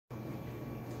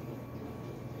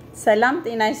ሰላም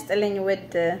ጤና ይስጥልኝ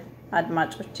ውድ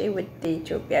አድማጮቼ ውድ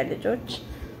ኢትዮጵያ ልጆች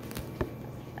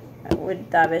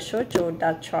ውድ አበሾች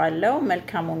ወዳችኋለሁ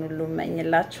መልካሙን ሁሉ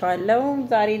መኝላችኋለሁ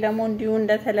ዛሬ ደግሞ እንዲሁ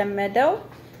እንደተለመደው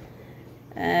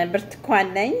ብርቱካን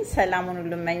ነኝ ሰላሙን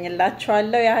ሁሉ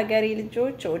መኝላችኋለሁ የሀገሬ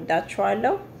ልጆች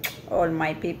ወዳችኋለሁ all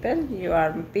my people you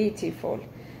are beautiful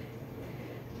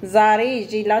ዛሬ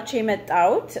ይዤላችሁ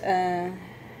የመጣሁት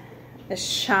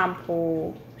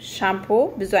shampoo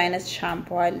ብዙ አይነት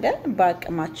shampoo አለ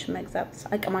በአቅማችን መግዛት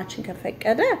አቅማችን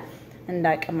ከፈቀደ እንደ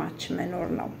አቅማችን መኖር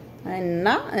ነው እና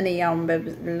እኔ ያው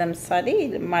ለምሳሌ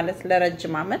ማለት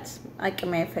ለረጅም አመት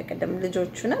አቅም አይፈቅድም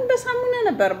ልጆቹንም በሳሙና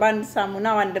ነበር ባንድ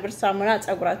ሳሙና አንድ ብር ሳሙና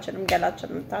ጸጉራችንም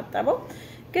ገላችንም ታጠበው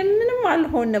ግን ምንም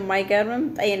አልሆንም አይገርምም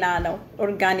ጤና ነው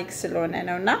ኦርጋኒክ ስለሆነ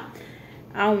ነውና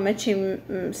አው መቼም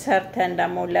ሰርተን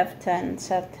ደሞ ለፍተን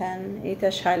ሰርተን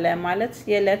የተሻለ ማለት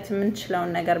የለት ምን ችለው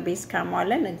ነገር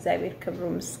ቢስካማለን እግዚአብሔር ክብሩ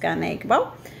ምስጋና ይግባው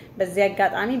በዚህ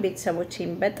አጋጣሚ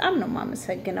ቤተሰቦቼን በጣም ነው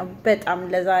ማመሰግነው በጣም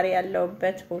ለዛሬ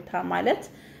ያለውበት ቦታ ማለት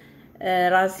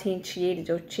ራሴን ቺዬ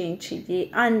ልጆቼን ቺዬ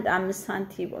አንድ 5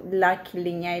 ሳንቲም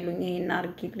ላኪልኝ አይሉኝ ይሄን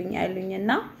አርጊልኝ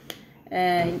አይሉኝና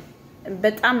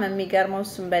በጣም የሚገርመው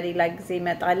እሱም በሌላ ጊዜ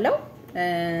ይመጣለው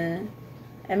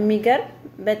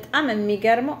በጣም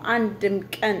የሚገርመው አንድም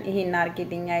ቀን ይሄን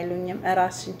አርጊልኝ አይሉኝም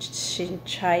ራስን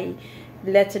ቻይ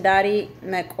ለትዳሪ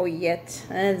መቆየት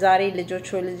ዛሬ ልጆች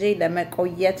ወልጄ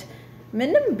ለመቆየት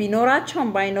ምንም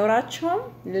ቢኖራቸውም ባይኖራቸውም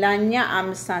ላኛ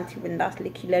 5 ሳንቲም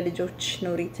እንዳትልኪ ለልጆች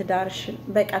ኑሪ ትዳርሽን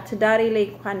በቃ ትዳሪ ላይ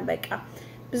እንኳን በቃ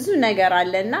ብዙ ነገር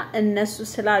አለና እነሱ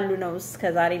ስላሉ ነው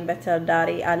እስከዛሬም በትዳሪ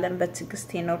ዓለም በትግስት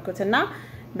የኖርኩትና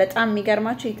በጣም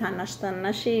የሚገርማችሁ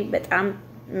ይታናሽታናሺ በጣም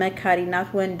መካሪናት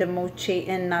ወንድሞቼ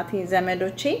እናቴ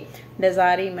ዘመዶቼ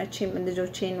ለዛሬ መቼም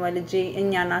ልጆቼን ወልጄ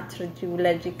እኛን አትርጂ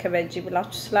ወለጂ ከበጂ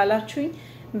ብላችሁ ስላላችሁኝ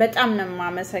በጣም ነው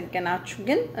ማመሰግናችሁ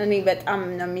ግን እኔ በጣም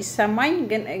ነው የሚሰማኝ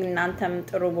ግን እናንተም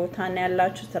ጥሩ ቦታ ነው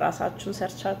ያላችሁት ራሳችሁን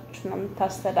ሰርቻችሁ ነው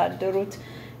የምታስተዳድሩት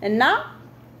እና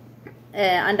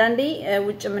አንዳንዴ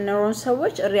ውጭ ምንኖር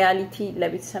ሰዎች ሪያሊቲ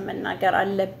ለቤተሰብ መናገር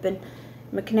አለብን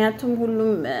ምክንያቱም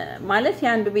ሁሉም ማለት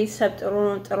ያንዱ ቤተሰብ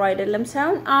ጥሩ አይደለም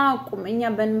ሳይሆን አቁም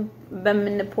እኛ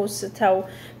በመንፖስተው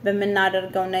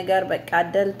በመናደርገው ነገር በቃ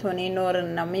ደልቶን ይኖርን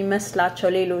ነው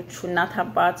የሚመስላቸው ሌሎቹ እናት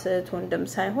አባት ወንድም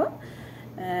ሳይሆን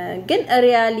ግን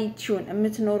ሪያሊቲውን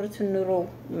የምትኖሩት ኑሮ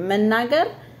መናገር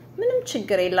ምንም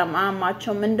ችግር የለም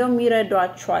አማቸው እንደውም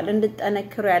ይረዷቸዋል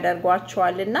እንድጠነክሩ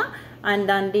ያደርጓቸዋልና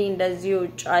አንዳንዴ እንደዚህ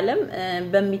ውጭ ዓለም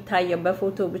በሚታየው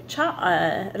በፎቶ ብቻ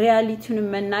ሪያሊቲውን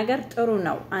መናገር ጥሩ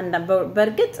ነው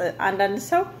በርግጥ አንዳንድ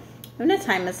ሰው እውነት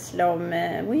አይመስለውም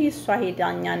ወይ እሷ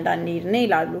ሄዳኛ አንዳንዴ ነው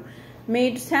ይላሉ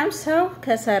ሜድ ሰው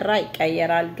ከሰራ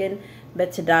ይቀየራል ግን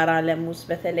በትዳር ዓለም ውስጥ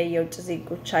በተለይ የውጭ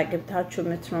ዜጎች አግብታችሁ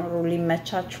ምትኖሩ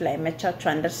ሊመቻችሁ ላይ መቻችሁ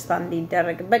አንደርስታንድ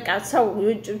ይደረግ በቃ ሰው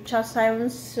ውጭ ብቻ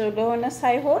ስለሆነ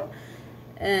ሳይሆን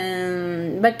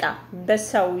በቃ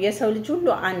በሰው የሰው ልጅ ሁሉ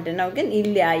አንድ ነው ግን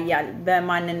ይለያያል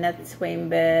በማንነት ወይም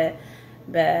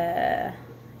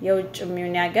የውጭ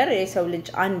ሚውን ያገር የሰው ልጅ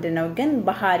አንድ ነው ግን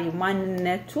ባህሪ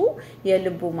ማንነቱ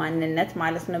የልቡ ማንነት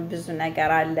ማለት ነው ብዙ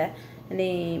ነገር አለ እኔ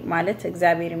ማለት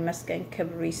እግዚአብሔር ይመስገን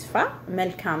ክብሩ ይስፋ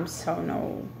መልካም ሰው ነው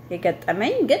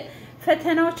የገጠመኝ ግን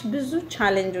ፈተናዎች ብዙ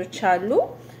ቻሌንጆች አሉ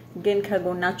ግን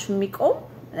ከጎናችሁ የሚቆም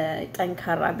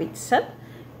ጠንካራ ቤተሰብ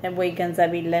ወይ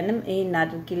ገንዘብ የለንም ይሄን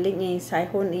አድርጊልኝ ይሄ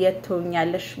ሳይሆን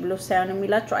የቶኛለሽ ብሎ ሳይሆን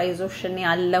የሚላችሁ አይዞሽ እኔ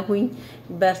አለሁኝ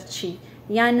በርቺ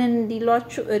ያንን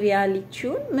እንዲሏችሁ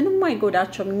ሪያሊቲውን ምንም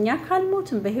አይጎዳቸውም እኛ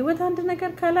ካልሞትን በህይወት አንድ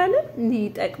ነገር ካላለን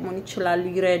ሊጠቅሙን ይችላሉ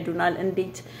ይረዱናል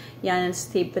እንዴት ያንን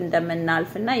ስቴፕ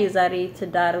እንደምናልፍና የዛሬ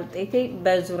ትዳር ውጤቴ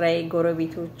በዙሪያዬ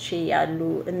ጎረቤቶቼ ያሉ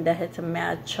እንደ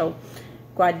እህትማያቸው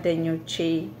ጓደኞቼ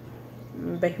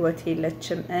በህይወት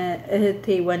የለችም እህቴ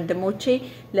ወንድሞቼ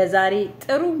ለዛሬ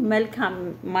ጥሩ መልካም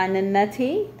ማንነቴ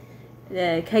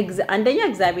አንደኛ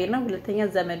እግዚአብሔር ነው ሁለተኛ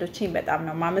ዘመዶቼን በጣም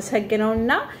ነው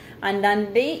ማመሰግነውና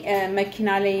አንዳንዴ መኪና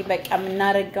ላይ በቃ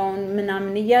ምናረጋውን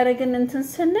ምናምን ያረግን እንትን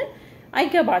ስንል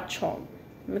አይገባቸውም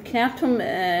ምክንያቱም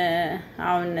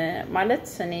አሁን ማለት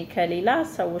እኔ ከሌላ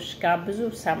ሰዎች ጋር ብዙ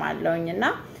ሰማለውኝና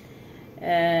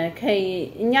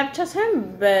እኛ ብቻ ሳይሆን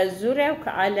በዙሪያው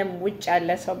ከዓለም ውጭ ያለ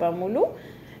ሰው በሙሉ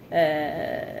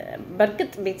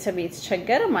በርግጥ ቤተሰብ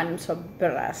የተቸገረ ማንም ሰው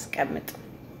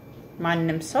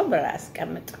ብር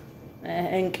አያስቀምጥ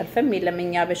እንቅልፍም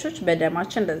የለምኛ በሾች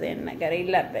በደማችን እንደዚህ አይነት ነገር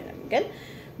የለብንም ግን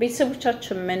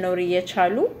ቤተሰቦቻችን መኖር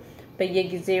እየቻሉ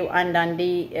በየጊዜው አንዳንዴ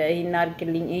ይሄን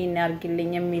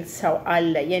አርግልኝ የሚል ሰው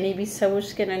አለ የኔ ቤተሰቦች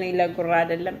ግን እኔ ለጉራ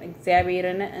አይደለም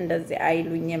እግዚአብሔርን እንደዚህ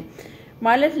አይሉኝም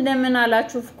ማለት ለምን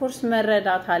አላችሁ ኦፍ ኮርስ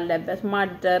መረዳት አለበት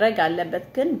ማደረግ አለበት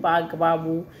ግን በአግባቡ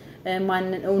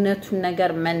ማንን እውነቱን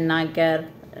ነገር መናገር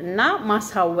እና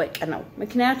ማሳወቅ ነው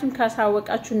ምክንያቱም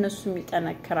ካሳወቃችሁ እነሱም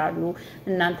ይጠነክራሉ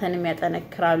እናንተንም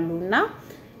ያጠነክራሉና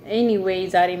anyway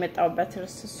ዛሬ መጣውበት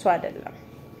እሱ አይደለም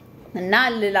እና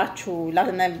ልላችሁ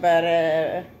ነበር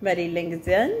በሌለኝ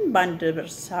ጊዜን ባንድ ብር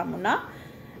ሳሙና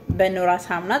በኖራ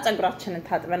ሳሙና ጸጉራችንን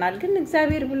ታጥበናል ግን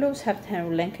እግዚአብሔር ብሎ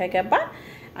ሰርተንልን ከገባን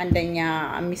አንደኛ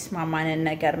ሚስማማንን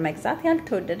ነገር መግዛት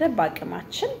ያልተወደደ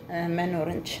ባቅማችን መኖር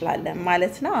እንችላለን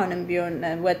ማለት ነው አሁንም ቢሆን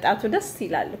ወጣቱ ደስ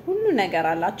ይላል ሁሉ ነገር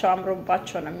አላቸው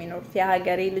አምሮባቸው ነው የሚኖሩት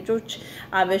የሀገሬ ልጆች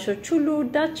አበሾች ሁሉ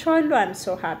ወዳቸዋሉ I'm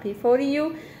so happy for you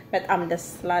በጣም ደስ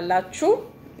ስላላችሁ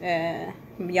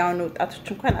ያው ነው ወጣቶች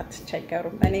እንኳን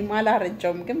አትቸገሩም እኔ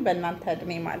ማላረጀውም ግን በእናንተ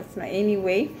እድሜ ማለት ነው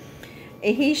anyway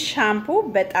ይሄ ሻምፑ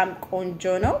በጣም ቆንጆ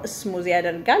ነው ስሙዝ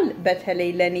ያደርጋል በተለይ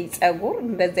ለኔ ጸጉር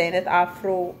እንደዚህ አይነት አፍሮ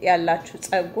ያላችሁ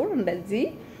ጸጉር እንደዚህ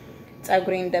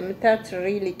ጸጉሬ እንደምታዩት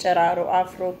ሪሊ ጨራሮ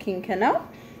አፍሮ ኪንክ ነው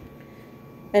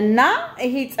እና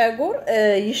ይሄ ጸጉር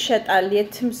ይሸጣል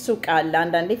የትም ሱቅ አለ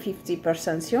አንዳንዴ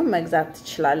 50% ሲሆን መግዛት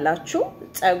ትችላላችሁ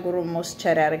ጸጉሩ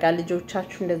ሞስቸር ያደርጋል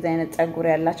ልጆቻችሁ እንደዚህ አይነት ጸጉር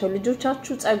ያላቸው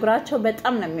ልጆቻችሁ ጸጉራቸው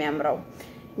በጣም ነው የሚያምረው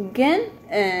ግን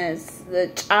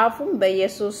ጫፉን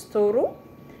በየ3 ወሩ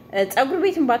ጸጉር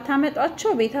ቤትን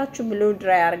ባታመጣቸው ቤታችሁ ብሎ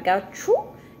ድራይ አርጋችሁ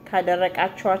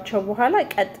ካደረቃችኋቸው በኋላ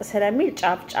ቀጥ ስለሚል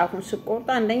ጫፉን ስቆርጣ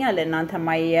አንደኛ ለእናንተ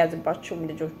ማያያዝባችሁ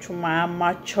ልጆቹ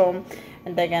ማያማቸው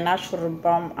እንደገና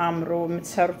ሹርባም አምሮ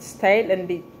የምትሰሩት ስታይል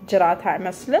እንዲ ጅራታ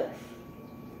አይመስልም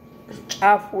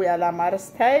ጫፉ ያላማረ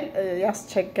ስታይል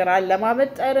ያስቸግራል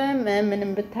ለማበጠርም ምንም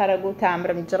ብታረጉት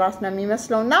አምርም ጅራት ነው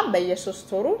የሚመስለውና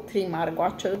በየ3 ወሩ ትሪም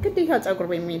አርጓቸው ግዴታ ጸጉር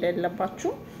በሚል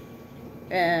የለባችሁ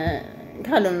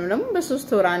ካልሆነም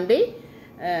በ3 ወር አንዴ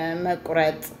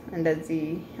መቁረጥ እንደዚህ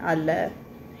አለ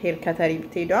ሄር ከተሪ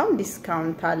ብትሄዱም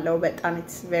ዲስካውንት አለው በጣም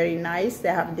it's very nice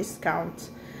they have discount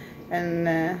and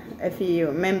if you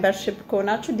membership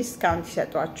ኮናችሁ ዲስካውንት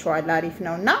ይሰጧችኋል አሪፍ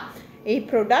ነውና ይሄ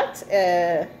ፕሮዳክት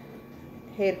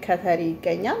ሄር ከተሪ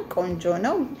ይገኛል ቆንጆ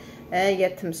ነው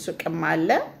የትም ሱቅም አለ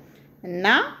እና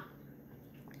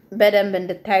በደንብ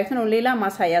እንድታዩት ነው ሌላ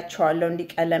ማሳያችኋለሁ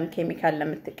እንዲቀለም ኬሚካል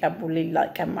ለምትቀቡ ሌላ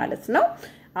ቀን ማለት ነው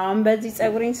አሁን በዚህ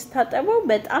ጸጉሬን ስታጠበው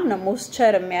በጣም ነው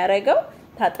ሞስቸር የሚያረጋው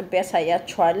ታጥቤ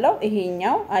ያሳያችኋለሁ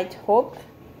ይሄኛው I hope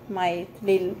my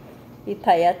little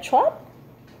ይታያችኋል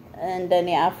እንደኔ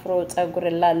አፍሮ ጸጉር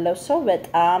ላለው ሰው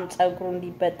በጣም ጸጉሩ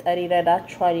እንዲበጠር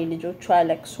ይረዳችኋል ልጆቹ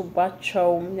አለቅሱባቸው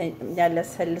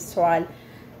ያለሰልሰዋል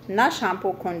እና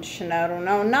ሻምፖ ኮንዲሽነሩ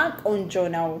ነውና ቆንጆ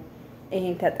ነው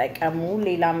ይሄን ተጠቀሙ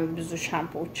ሌላም ብዙ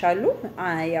ሻምፖዎች አሉ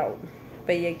ያው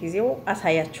በየጊዜው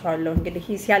አሳያችኋለሁ እንግዲህ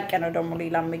ሲያልቅ ነው ደግሞ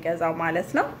ሌላም የሚገዛው ማለት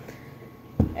ነው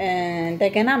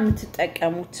እንደገና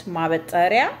የምትጠቀሙት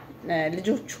ማበጠሪያ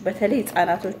ልጆቹ በተለይ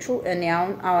ህፃናቶቹ እኔ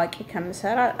አሁን አዋቂ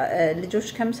ከምሰራ ልጆች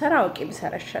ከምሰራ አዋቂ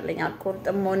ብሰራ ይሻለኛል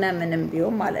ቁርጥም ሆነ ምንም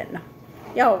ቢሆን ማለት ነው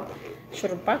ያው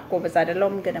ሹርባ ጎበዝ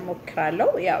አይደለም ግን ሞክራለሁ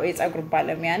ያው የጸጉር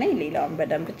ባለሙያ ነኝ ሌላውን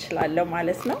በደንብ እችላለሁ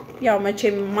ማለት ነው ያው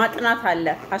መቼም ማጥናት አለ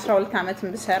 12 አመት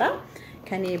ብሰራ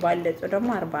ከኔ ባለጡ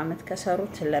ደግሞ 40 አመት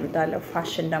ከሰሩት ለምዳለው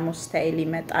ፋሽን ደግሞ ስታይል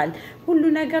ይመጣል ሁሉ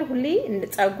ነገር ሁሌ እንደ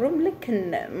ጸጉሩም ልክ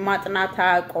ማጥናት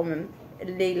አቆምም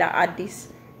ሌላ አዲስ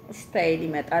ስታይል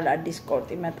ይመጣል አዲስ ቆርጥ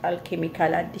ይመጣል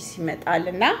ኬሚካል አዲስ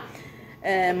ይመጣልና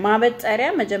ማበጠሪያ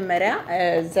መጀመሪያ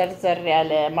ዘርዘር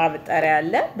ያለ ማበጠሪያ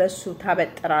አለ በሱ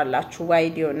ታበጥራላችሁ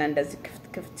ዋይድ የሆነ እንደዚህ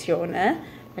ክፍት የሆነ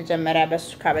መጀመሪያ በሱ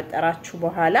ካበጠራችሁ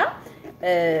በኋላ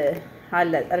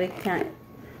አለ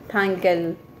ታንገል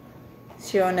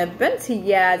ሲሆንብን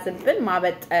ሲያያዝብን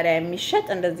ማበጠሪያ የሚሸጥ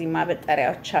እንደዚህ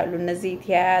ማበጠሪያዎች አሉ እነዚህ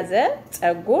የተያያዘ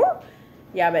ጸጉር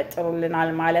ያበጥሩልናል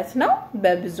ማለት ነው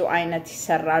በብዙ አይነት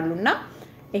ይሰራሉና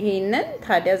ይሄንን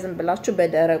ታዲያ ዝም ብላችሁ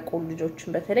በደረቁ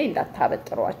ልጆችን በተለይ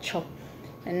እንዳታበጥሯቸው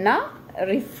እና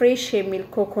ሪፍሬሽ የሚል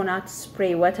ኮኮናት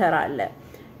ስፕሬይ ወተር አለ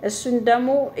እሱን ደግሞ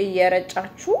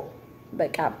እየረጫችሁ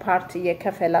በቃ ፓርት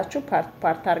እየከፈላችሁ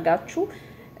ፓርት አርጋችሁ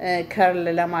ከርል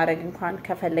ለማድረግ እንኳን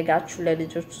ከፈለጋችሁ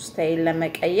ለልጆቹ ስታይል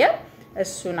ለመቀየር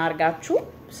እሱን አርጋችሁ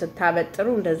ስታበጥሩ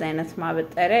እንደዚህ አይነት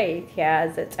ማበጠሪያ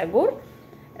የተያያዘ ጸጉር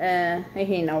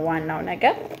ይሄ ነው ዋናው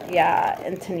ነገር ያ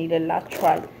እንትን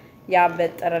ይልላችኋል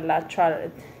ያበጥርላችኋል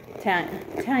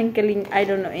ታንግሊንግ I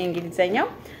don't know እንግሊዘኛው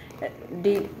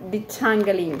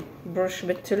ዲታንግሊንግ ብሩሽ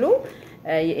ብትሉ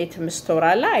የኤትም ስቶር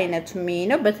አለ አይነቱ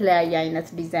ነው በተለያየ አይነት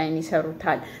ዲዛይን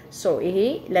ይሰሩታል ሶ ይሄ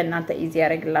ለእናንተ ኢዚ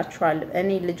ያረግላችኋል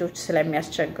እኔ ልጆች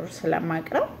ስለሚያስቸግሩ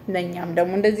ስለማቅረው ለኛም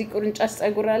ደግሞ እንደዚህ ቁርንጫስ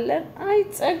ጸጉር አለ አይ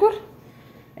ጸጉር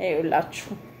አይውላችሁ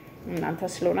እናንተ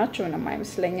ስለሆናችሁ ምንም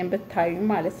አይመስለኝም ብታዩ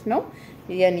ማለት ነው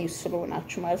የኔ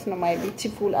ስለሆናችሁ ማለት ነው my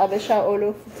beautiful Abesha all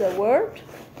of the world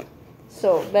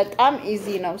so በጣም ኢዚ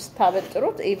ነው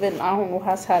ስታበጥሩት even አሁን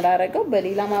ውሃ ሳላረገው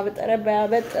በሌላ ማበጠሪያ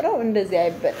ባያበጥረው እንደዚህ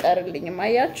አይበጠርልኝም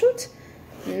አያችሁት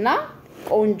እና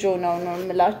ቆንጆ ነው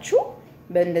የምላችሁ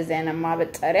በእንደዚህ አይነት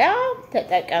ማበጠሪያ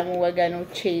ተጠቀሙ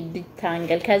ወገኖቼ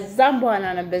ዲታንግል ከዛም በኋላ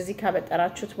ነው በዚህ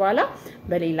ካበጠራችሁት በኋላ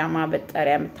በሌላ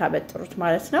ማበጠሪያ የምታበጥሩት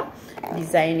ማለት ነው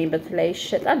ዲዛይን በተለይ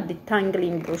ይሸጣል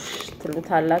ዲታንግሊንግ ብሩሽ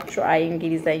ትሉታላችሁ አይ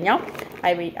እንግሊዘኛው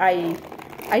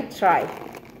I try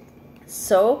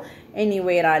so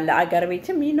anywhere አለ አገር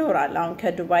ቤትም ይኖራል አሁን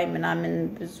ከዱባይ ምናምን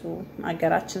ብዙ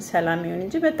አገራችን ሰላም ይሁን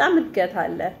እንጂ በጣም እድገት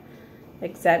አለ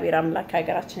እግዚአብሔር አምላክ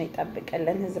ሀገራችንን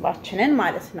ይጠብቅልን ህዝባችንን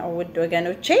ማለት ነው ውድ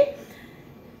ወገኖቼ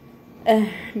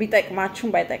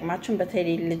ቢጠቅማችሁም ባይጠቅማችሁም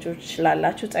በተለይ ልጆች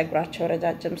ላላችሁ ጸጉራቸው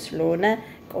ረጃጅም ስለሆነ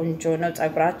ቆንጆ ነው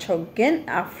ጸጉራቸው ግን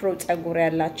አፍሮ ጸጉር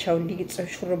ያላቸው እንዲጽ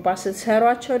ሹሩባ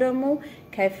ስትሰሯቸው ደግሞ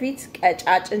ከፊት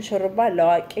ቀጫጭን ሹሩባ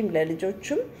ለዋቂም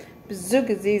ለልጆችም ብዙ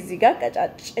ጊዜ እዚህ ጋር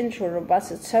ቀጫጭን ሹሩባ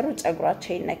ስትሰሩ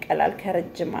ጸጉራቸው ይነቀላል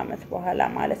ከረጅም አመት በኋላ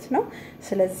ማለት ነው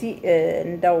ስለዚህ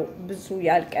እንደው ብዙ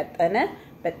ያልቀጠነ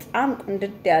በጣም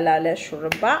ቁንድድ ያላለ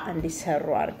ሹሩባ እንዲሰሩ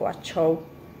አርጓቸው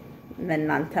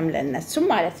ለናንተም ለነሱም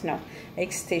ማለት ነው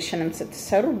ኤክስቴንሽንም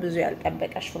ስትሰሩ ብዙ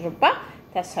ያልጠበቀ ሹሩባ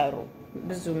ተሰሩ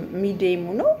ብዙ ሚዲየሙ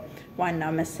ነው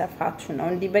ዋናው መሰፋቱ ነው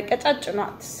እንዲ በቀጫጭኑ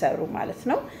አትሰሩ ማለት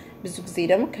ነው ብዙ ጊዜ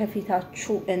ደግሞ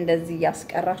ከፊታችሁ እንደዚህ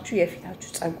ያስቀራችሁ የፊታችሁ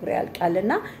ጸጉር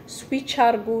ያልቃልና ስዊች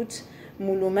አርጉት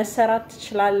ሙሉ መሰራት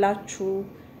ትችላላችሁ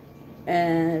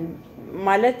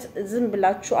ማለት ዝም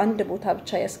ብላችሁ አንድ ቦታ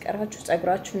ብቻ ያስቀራችሁ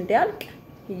ጸጉራችሁ እንዲያልቅ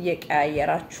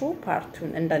እየቀያየራችሁ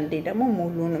ፓርቱን እንደንዴ ደግሞ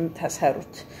ሙሉንም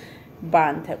ተሰሩት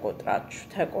ባን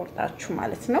ተቆርጣችሁ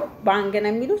ማለት ነው ባንገና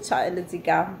የሚሉት እዚህ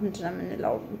ጋር ምንድነው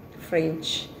ምንለው ፍሬንች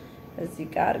እዚህ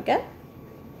ጋር አርገን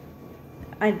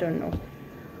I don't know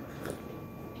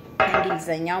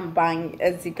እንግሊዘኛው ባንግ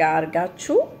እዚህ ጋር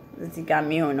አርጋችሁ እዚህ ጋር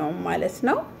የሚሆነው ማለት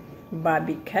ነው ባቢ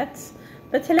ከት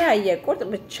በተለያየ ቁርጥ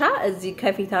ብቻ እዚህ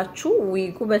ከፊታችሁ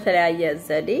ዊጉ በተለያየ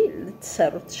ዘዴ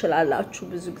ልትሰሩት ትችላላችሁ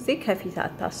ብዙ ጊዜ ከፊት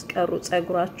አታስቀሩ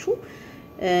ጸጉራችሁ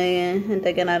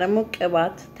እንደገና ደግሞ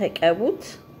ቅባት ተቀቡት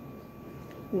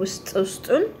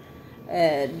ውስጡን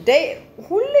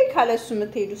ሁሌ ካለሱ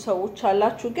የምትሄዱ ሰዎች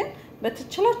አላችሁ ግን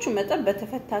በተቻላችሁ መጠን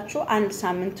በተፈታችሁ አንድ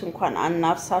ሳምንት እንኳን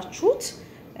አናፍሳችሁት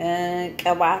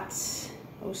ቅባት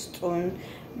ውስጡን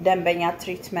ደንበኛ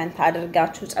ትሪትመንት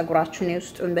አድርጋችሁ ጸጉራችሁን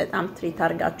ውስጡን በጣም ትሪት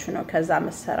አድርጋችሁ ነው ከዛ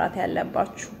መሰራት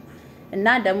ያለባችሁ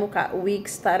እና ደግሞ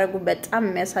ዊግስ ታረጉ በጣም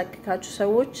የሚያሳክካችሁ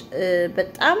ሰዎች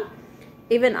በጣም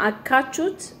ኢቭን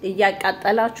አካችሁት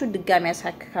ያቃጠላችሁ ድጋሚ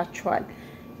ያሳክካችኋል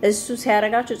እሱ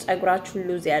ሲያረጋችሁ ጸጉራችሁን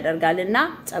ሉዝ ያደርጋልና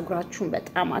ጸጉራችሁን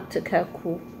በጣም አትከኩ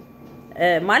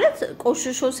ማለት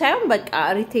ቆሽሾ ሳይሆን በቃ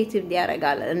ኢሪቴቲቭ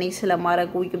ያረጋል እኔ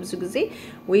ስለማረግ ዊግ ብዙ ጊዜ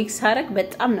ዊግ ሳረግ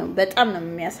በጣም ነው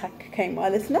የሚያሳክከኝ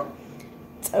ማለት ነው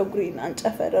ጸጉሬን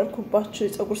አንጨፈረርኩባችሁ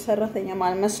የጸጉር ሰራተኛ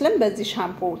ማልመስልም በዚህ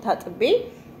ሻምፖ ታጥቤ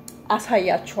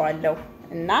አሳያችኋለሁ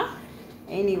እና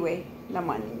anyway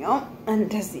ለማንኛውም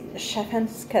እንደዚህ ሸፈን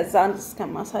እስከዛ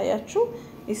እስከማሳያችሁ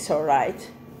is alright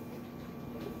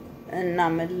እና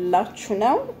መላችሁ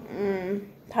ነው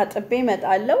ታጥቤ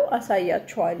መጣለው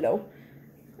አሳያችኋለሁ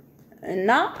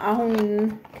እና አሁን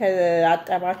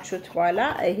ከአጠባችሁት በኋላ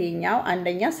ይሄኛው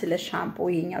አንደኛ ስለ ሻምፖ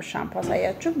ይሄኛው ሻምፖ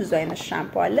አሳያችሁ ብዙ አይነት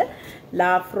ሻምፖ አለ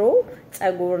ለአፍሮ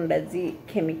ጸጉር እንደዚህ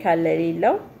ኬሚካል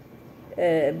ለሌለው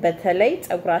በተለይ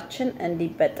ጸጉራችን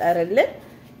እንዲበጠርልን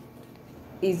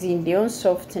ኢዚ እንዲሆን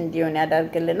ሶፍት እንዲሆን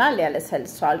ያደርግልናል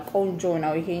ያለሰልሰዋል ቆንጆ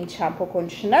ነው ይሄን ሻምፖ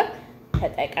ኮንዲሽነር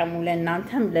ተጠቀሙ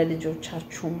ለእናንተም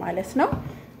ለልጆቻችሁ ማለት ነው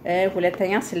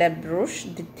ሁለተኛ ስለ ብሩሽ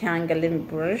ዲታንግሊንግ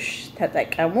ብሩሽ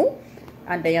ተጠቀሙ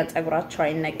አንደኛ ጸጉራችሁ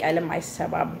አይነቀልም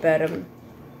አይሰባበርም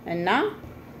እና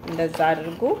እንደዛ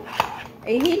አድርጉ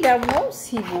ይሄ ደግሞ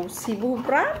ሲቡ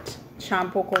ብራንድ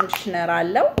ሻምፖ ኮንዲሽነር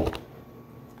አለው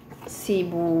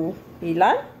ሲቡ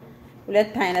ይላል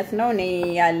ሁለት አይነት ነው እኔ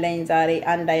ያለኝ ዛሬ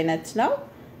አንድ አይነት ነው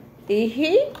ይሄ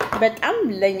በጣም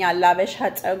ለኛ ላበሻ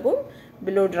ጸጉር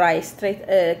ብሎ ድራይ ስትሬት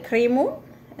ክሬሙ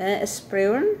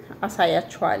ስፕሬውን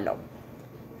አሳያችኋለሁ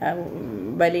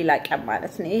በሌላ ቀን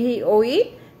ማለት ነው ይሄ ኦይል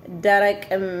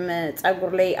ደረቅም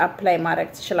ጸጉር ላይ አፕላይ ማድረግ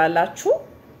ትችላላችሁ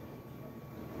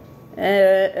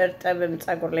እርጥብም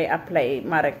ጸጉር ላይ አፕላይ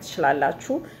ማድረግ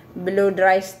ትችላላችሁ ብሎ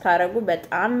ድራይ ስታረጉ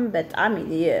በጣም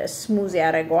ስሙዝ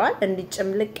ያረጋዋል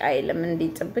እንዲጭምልቅ አይልም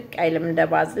እንዲጥብቅ አይልም እንደ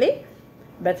ባዝሌ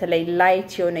በተለይ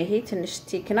ላይት የሆነ ይሄ ትንሽ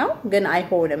ስቲክ ነው ግን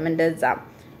አይሆንም እንደዛ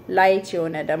ላይት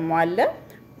የሆነ ደሞ አለ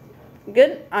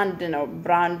ግን አንድ ነው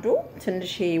ብራንዱ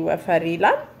ትንሽ ወፈር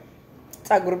ይላል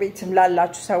ጸጉር ቤትም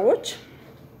ላላችሁ ሰዎች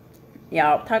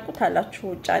ያው ታቁታላችሁ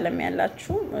ውጭ ዓለም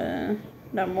ያላችሁ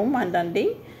ደሞም አንዳንዴ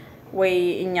ወይ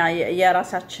እኛ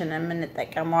የራሳችን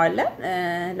የምንጠቀመው አለ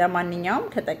ለማንኛውም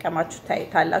ከተጠቀማችሁ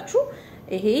ታይታላችሁ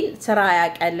ይሄ ስራ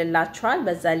ያቀልላችኋል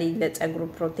በዛ ላይ ለጸጉሩ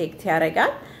ፕሮቴክት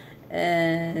ያረጋል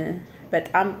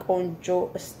በጣም ቆንጆ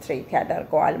ስትሬት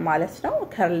ያደርገዋል ማለት ነው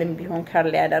ከርልም ቢሆን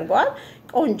ከርል ያደርገዋል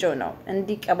ቆንጆ ነው እንዲ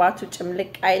ቅባቱ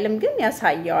ጭምልቅ አይልም ግን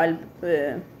ያሳያዋል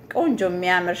ቆንጆ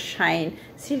የሚያምር ሻይን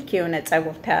ሲልክ የሆነ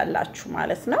ጸጉር ታያላችሁ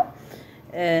ማለት ነው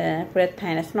ሁለት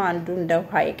አይነት ነው አንዱ እንደ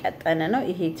ውሃ የቀጠነ ነው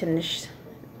ይሄ ትንሽ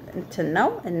እንትን ነው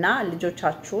እና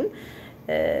ልጆቻችሁን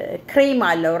ክሬም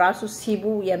አለው ራሱ ሲቡ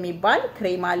የሚባል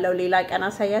ክሬም አለው ሌላ ቀን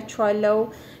አሳያችኋለሁ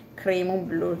ክሬሙን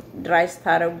ብሎ ድራይ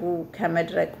ስታረጉ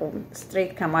ከመድረቁ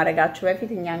ስትሬት ከማረጋችሁ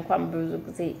በፊት እኛ እንኳን ብዙ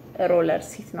ጊዜ ሮለር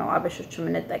ሲት ነው አበሾች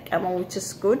የምንጠቀመው which is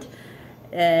good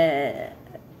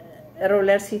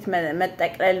ሮለር ሲት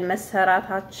መጠቅለል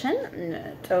መሰራታችን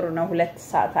ጥሩ ነው 2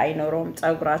 ሰዓት አይኖርም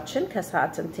ጸጉራችን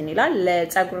ከሰዓት እንትን ይላል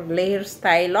ለጸጉር ሌየር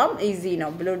ስታይልም ኢዚ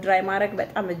ነው ብሎ ድራይ ማድረግ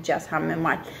በጣም እጅ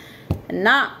ያሳምማል እና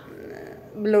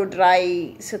ብሎ ድራይ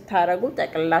ስታረጉ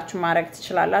ጠቅልላችሁ ማረግ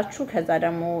ትችላላችሁ ከዛ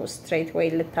ደግሞ ስትሬት ዌይ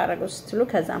ልታረጉ ስትሉ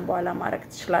ከዛም በኋላ ማረግ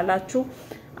ትችላላችሁ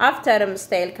አፍተርም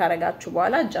ስታይል ካረጋችሁ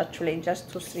በኋላ እጃችሁ ላይ just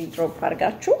 2-3 ድሮፕ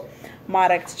አርጋችሁ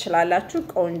ማረግ ትችላላችሁ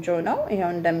ቆንጆ ነው ይሄው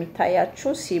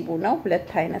እንደሚታያችሁ ሲቡ ነው ሁለት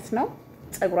አይነት ነው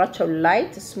ጸጉራቸው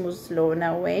ላይት ስሙዝ ስለሆነ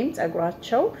ወይም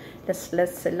ጸጉራቸው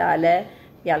ለስለስ ስላለ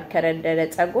ያልከረደደ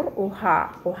ጸጉር ውሃ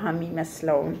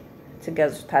የሚመስለው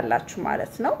ትገዙታላችሁ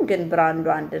ማለት ነው ግን ብራንዱ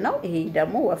አንድ ነው ይሄ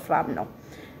ደግሞ ወፍራም ነው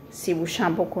ሲቡ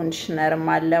ሻምፖ ኮንዲሽነርም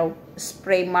አለው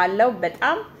ስፕሬይም አለው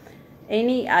በጣም እኔ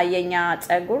አየኛ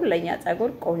ጸጉር ለኛ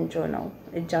ጸጉር ቆንጆ ነው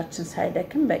እጃችን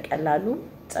ሳይደክም በቀላሉ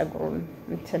ጸጉሩን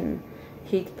እንትን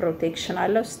ሂት ፕሮቴክሽን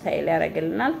አለው ስታይል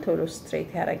ያረጋልናል ቶሎ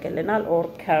ስትሬት ያረጋልናል ኦር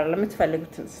ከርል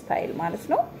የምትፈልጉትን ስታይል ማለት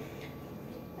ነው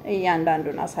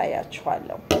እያንዳንዱን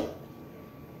አሳያችኋለሁ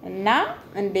እና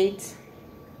እንዴት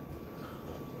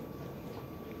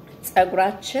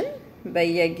ጸጉራችን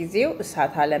በየጊዜው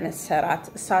እሳት አለመሰራት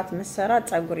እሳት መሰራት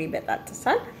ጸጉር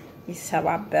ይበጣጥሳል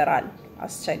ይሰባበራል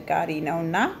አስቸጋሪ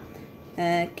ነውና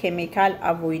ኬሚካል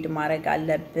አቮይድ ማድረግ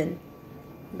አለብን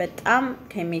በጣም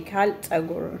ኬሚካል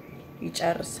ጸጉር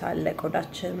ይጨርሳል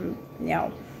ለቆዳችን ያው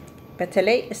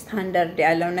በተለይ ስታንዳርድ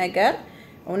ያለው ነገር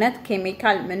እውነት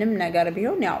ኬሚካል ምንም ነገር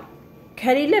ቢሆን ያው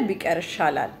ከሌለ ቢቀር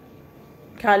ይሻላል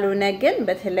ካልሆነ ግን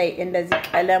በተለይ እንደዚህ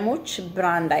ቀለሞች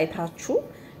ብራንድ አይታችሁ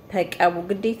ተቀቡ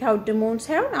ግዴታው ድሞን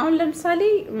ሳይሆን አሁን ለምሳሌ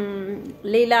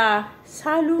ሌላ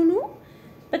ሳሎኑ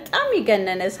በጣም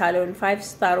ይገነነ ሳሎን 5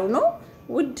 ስታር ነው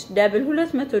ውድ ደብል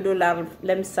 $200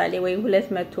 ለምሳሌ ወይ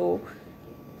 200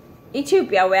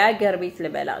 ኢትዮጵያ ወይ አገር ቤት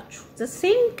ልበላችሁ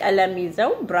ዘሴም ቀለም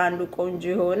ይዘው ብራንዱ ቆንጆ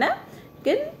ሆነ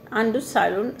ግን አንዱ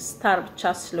ሳሎን ስታር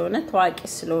ብቻ ስለሆነ ተዋቂ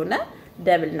ስለሆነ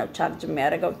ደብል ነው ቻርጅ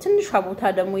የሚያደርገው ትንሽ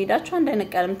ቦታ ደግሞ ሄዳችሁ አንድ አይነት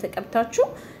ቀለም ተቀብታችሁ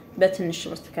በትንሽ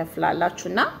ብር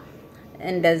ትከፍላላችሁና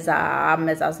እንደዛ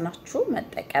አመዛዝናችሁ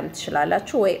መጠቀም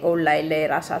ትችላላችሁ ወይ ኦንላይን ላይ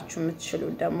ራሳችሁ የምትችሉ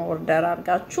ደግሞ ኦርደር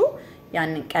አድርጋችሁ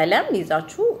ያንን ቀለም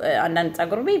ይዛችሁ አንዳንድ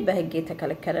ጸጉር ቤት በህግ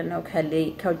የተከለከለ ነው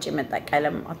ከውጪ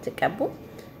መጣቀለም አትቀቡ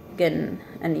ግን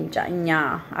እንጃ እኛ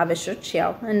አበሾች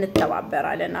ያው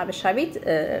እንተባበራለን አበሻ ቤት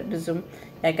ብዙም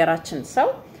የሀገራችን ሰው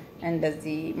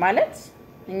እንደዚህ ማለት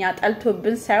እኛ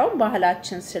ጠልቶብን ሳይሆን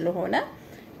ባህላችን ስለሆነ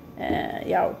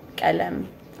ያው ቀለም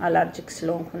አለርጂክ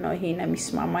ስለሆንኩ ነው ይሄ ነው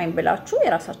የሚስማማኝ ብላችሁ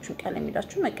የራሳችሁን ቀለም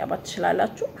ይዳችሁ መቀባት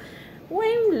ትችላላችሁ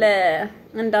ወይም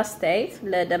ለእንዳስተያየት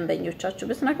ለደንበኞቻችሁ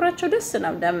በትነግራቸው ደስ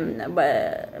ነው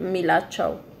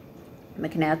ሚላቸው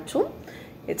ምክንያቱም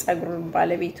የጸጉር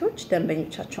ባለቤቶች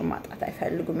ደንበኞቻቸው ማጣት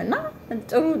አይፈልጉምና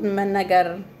ጥሩ መነገር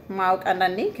ማውቅ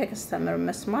አንዳንዴ ከከስተመር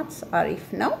መስማት አሪፍ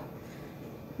ነው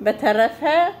በተረፈ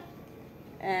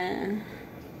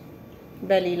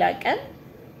በሌላ ቀን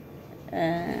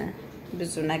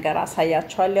ብዙ ነገር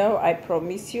አሳያችኋለሁ አይ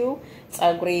ፕሮሚስ ዩ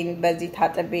ጸጉሬን በዚህ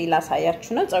ታጥቤ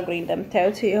ላሳያችሁ ነው ጸጉሬ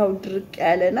እንደምታዩት ይሄው ድርቅ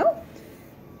ያለ ነው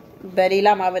በሌላ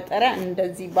ማበጠሪያ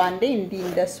እንደዚህ ባንዴ እንዲ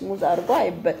እንደ ስሙዝ አርጎ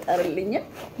አይበጠርልኝም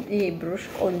ይሄ ብሩሽ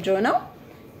ቆንጆ ነው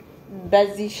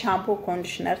በዚህ ሻምፖ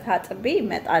ኮንዲሽነር ታጥቤ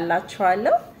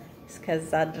መጣላችኋለሁ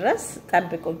እስከዛ ድረስ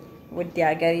ጠብቁ ውድ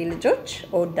ያገሪ ልጆች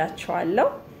እወዳችኋለሁ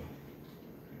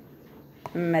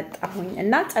መጣሁኝ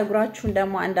እና ጸጉራችሁን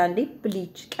ደግሞ አንዳንዴ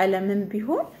ብሊች ቀለምን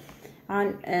ቢሆን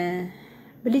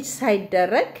ብሊች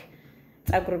ሳይደረግ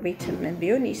ጸጉር ቤትም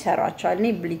ቢሆን ይሰራቸዋል እኔ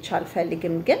ብሊች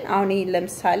አልፈልግም ግን አሁን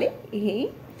ለምሳሌ ይሄ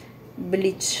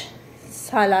ብሊች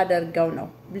ሳላደርገው ነው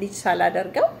ብሊች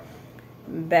ሳላደርገው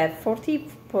በ40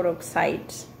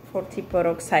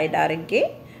 ፐሮክሳይድ አርጌ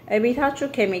እቤታችሁ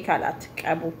ኬሚካል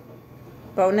አትቀቡ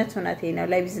በእውነት ነው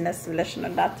ለቢዝነስ ብለሽ ነው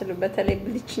እንዳትሉ በተለይ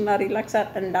ብሊችና ሪላክሰር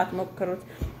እንዳትሞክሩት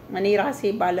እኔ ራሴ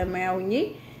ባለሙያውኝ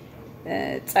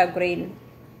ጸጉሬን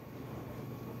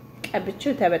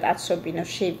ቀብቼው ተበጣጥሶብኝ ነው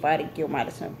ሼፕ አርጌው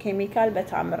ማለት ነው ኬሚካል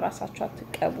በታምር ራሳችሁ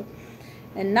አትቀቡ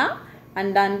እና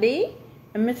አንዳንዴ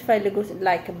የምትፈልጉት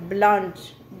ላይክ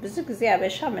ብዙ ጊዜ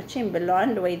አበሻ መቼም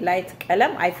ብለዋል ወይ ላይት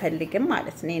ቀለም አይፈልግም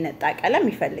ማለት ነው የነጣ ቀለም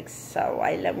ይፈልግ ሰው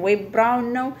አይለም ወይ ብራውን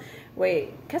ነው ወይ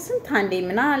ከስንት አንዴ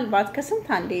ምናልባት ከስንት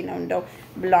አንዴ ነው እንደው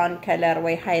ብላውን ከለር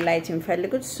ወይ ሃይላይት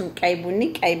የሚፈልጉት እሱም ቀይ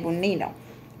ቡኒ ነው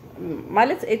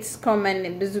ማለት ኢትስ ኮመን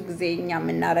ብዙ ጊዜኛ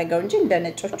ምናረጋው እንጂ እንደ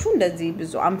ነጮቹ እንደዚህ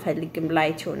ብዙ አንፈልግም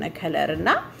ላይት የሆነ ከለርና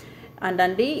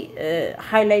አንዳንዴ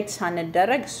ሃይላይት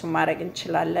ሳንደረግ እሱ ማድረግ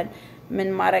እንችላለን ምን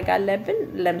ማድረግ አለብን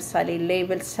ለምሳሌ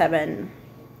ሌብል 7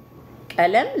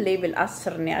 ቀለም ሌብል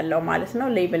 10 ነው ያለው ማለት ነው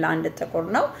ሌብል 1 ጥቁር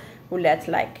ነው ሁለት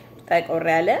ላይክ ጠቆር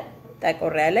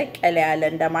ያለ ቀለ ያለ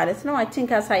እንደማለት ነው አይ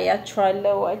ቲንክ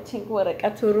አሳያችኋለሁ አይ ቲንክ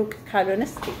ወረቀቱ ሩቅ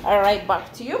ካልሆነስ alright back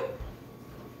to you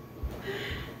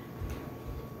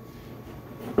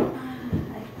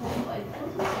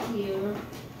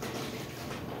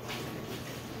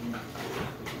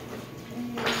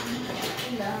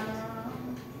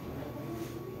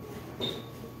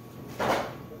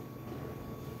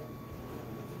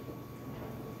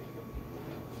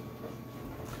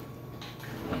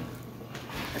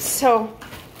So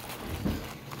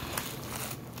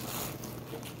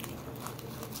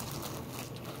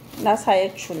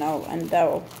ላሳያችሁ ነው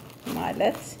እንደው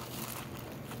ማለት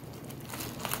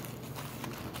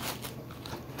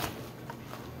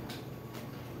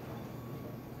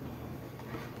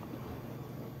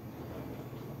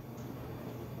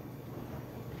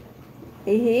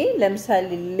ይሄ ለምሳሌ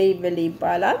ሌብል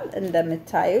ይባላል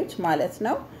እንደምታዩት ማለት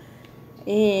ነው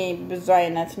ይሄ ብዙ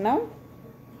አይነት ነው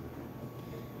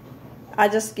I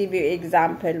just give you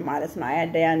example ማለት ነው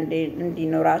አይዲያ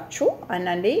እንዲኖራችሁ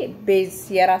አንዴ ቤዝ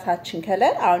የራሳችን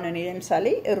ከለር አሁን እኔ ለምሳሌ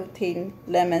ሩቲን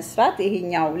ለመስራት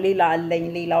ይሄኛው ሌላ አለኝ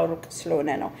ሌላው ሩቅ ስለሆነ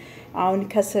ነው አሁን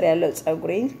ከስር ያለው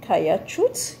ጸጉሬን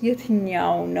ካያችሁት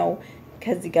የትኛው ነው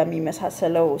ከዚህ ጋር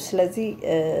የሚመሳሰለው ስለዚህ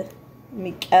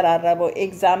የሚቀራረበው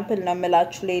ኤግዛምፕል ነው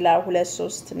መላችሁ ሌላ 2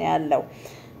 3 ነው ያለው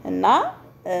እና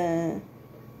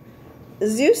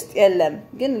እዚህ ውስጥ የለም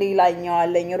ግን ሌላኛው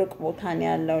አለኝ ሩቅ ቦታ ነው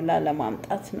ያለው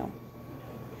ለማምጣት ነው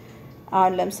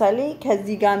አሁን ለምሳሌ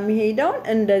ከዚህ ጋር የሚሄደው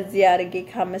እንደዚህ አርጌ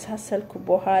ካመሳሰልኩ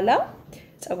በኋላ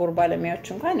ጸጉር ባለሙያዎች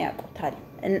እንኳን ያቆታል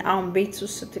አሁን ቤት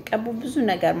ውስጥ ስትቀቡ ብዙ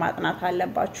ነገር ማጥናት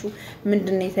አለባችሁ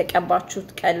ምንድነው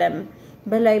የተቀባችሁት ቀለም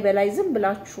በላይ ዝም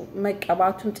ብላችሁ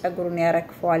መቀባቱን ጸጉሩን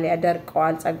ያረክፈዋል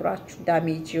ያደርቀዋል ጸጉራችሁ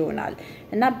ዳሜጅ ይሆናል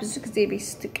እና ብዙ ጊዜ ቤት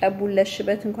ስትቀቡ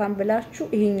ለሽበት እንኳን ብላችሁ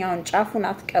ይሄኛውን ጫፉን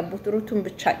አትቀቡት ሩቱን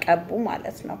ብቻ ቀቡ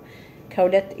ማለት ነው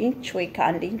ከ2 ኢንች ወይ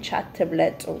ከ1 ኢንች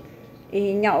አትብለጡ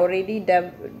ይሄኛው ኦሬዲ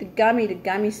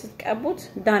ድጋሚ ስትቀቡት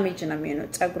ዳሜጅ ነው የሚሆነው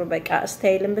ጸጉሩ በቃ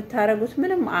ስታይልን ብታረጉት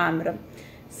ምንም አያምርም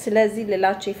ስለዚህ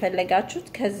ልላችሁ ይፈልጋችሁት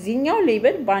ከዚህኛው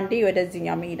ሌብል ባንዴ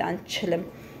ወደዚህኛው መሄድ አንችልም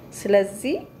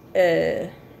ስለዚህ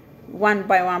one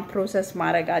by one process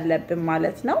ማድረግ አለብን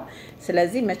ማለት ነው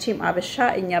ስለዚህ መቼም አበሻ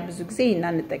እኛ ብዙ ጊዜ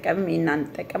እንጠቀም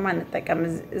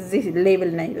እዚህ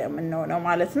ሌብል ነኝ ለምንሆነው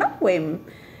ማለት ነው ወይም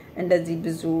እንደዚህ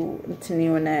ብዙ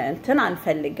እንትን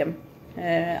አንፈልግም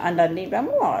አንዳንዴ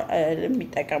ደግሞ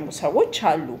የሚጠቀሙ ሰዎች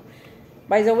አሉ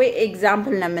by the way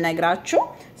example ነው የምነግራችሁ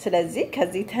ስለዚህ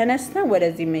ከዚህ ተነስተን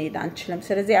ወደዚህ መሄድ አንችልም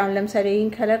ስለዚህ አሁን ለምሳሌ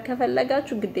ይሄን ከለር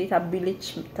ከፈለጋችሁ ግዴታ ብሊች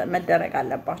መደረግ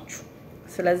አለባችሁ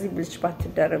ስለዚህ ብሊች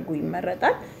ባትደረጉ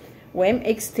ይመረጣል ወይም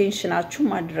ኤክስቴንሽናችሁ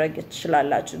ማድረግ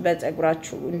ትችላላችሁ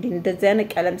በጸጉራችሁ እንደዚህ አይነት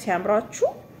ቀለም ሲያምራችሁ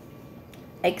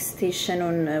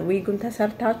ኤክስቴንሽኑን ዊጉን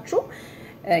ተሰርታችሁ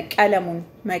ቀለሙን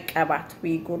መቀባት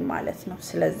ዊጉን ማለት ነው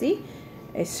ስለዚህ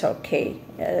it's okay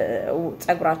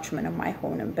ጸጉራችሁ ምንም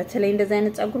አይሆንም በተለይ እንደዚህ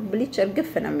አይነት ጸጉር ብሊች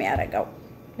እርግፍ ነው የሚያረጋው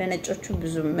ለነጮቹ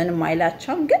ብዙ ምንም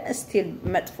አይላቸውም ግን ስቲል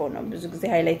መጥፎ ነው ብዙ ጊዜ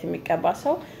ሃይላይት የሚቀባ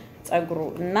ሰው ጸጉሩ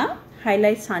እና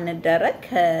ሃይላይት ሳንደረግ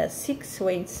ከ6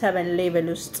 ወይ 7 ሌቭል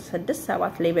ውስጥ 6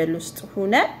 7 ሌቭል ውስጥ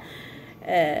ሆነ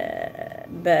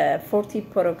በ40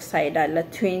 ፐሮክሳይድ አለ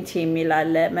 20 የሚል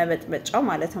አለ መበጥበጫው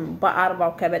ማለት ነው በ40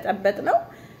 ከበጠበጥ ነው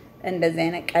እንደዚህ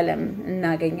አይነት ቀለም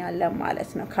እናገኛለን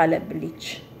ማለት ነው ካለ ብሊች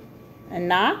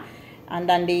እና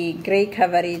አንዳንዴ ግሬ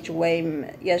ከቨሬጅ ወይም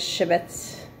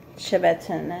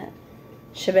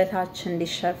ሽበታችን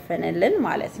ሊሸፈንልን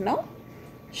ማለት ነው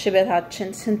ሽበታችን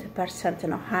ስንት ፐርሰንት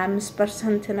ነው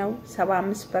 25% ነው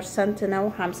 75% ነው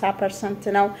 50%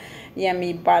 ነው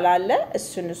የሚባል አለ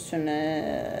እሱን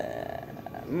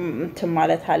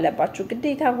ማለት አለባችሁ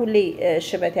ግዴታ ሁሌ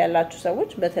ሽበት ያላችሁ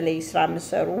ሰዎች በተለይ ስራ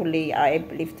መስሩ ሁሌ አይ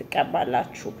ብሊፍ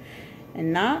ተቀባላችሁ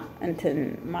እና እንትን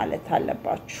ማለት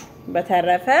አለባችሁ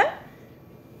በተረፈ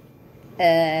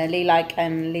ሌላ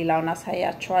ቀን ሌላውን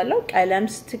አሳያችኋለሁ ቀለም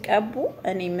ስትቀቡ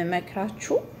እኔ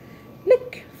መመክራችሁ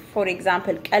ልክ for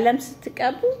example ቀለም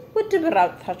ስትቀቡ ውድ ብር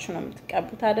አውጥታችሁ ነው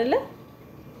የምትቀቡት አይደለ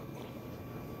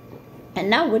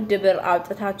እና ውድ ብር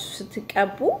አውጥታችሁ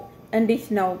ስትቀቡ እንዴት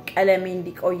ነው ቀለሜ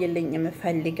እንዲቆይልኝ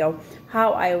የምፈልገው how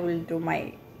I will do my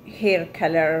hair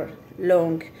color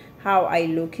long how I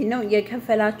look you know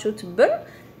የከፈላችሁት ብር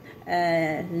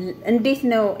እንዴት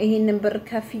ነው ይሄንን ብር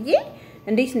ከፍዬ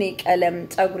እንዴት ነው ቀለም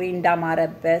ጸጉሪ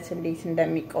እንዳማረበት እንዴት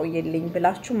እንደሚቆይልኝ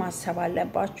ብላችሁ ማሰብ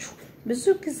አለባችሁ ብዙ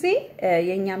ጊዜ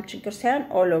የኛም ችግር ሳይሆን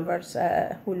all over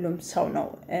ሁሉም ሰው ነው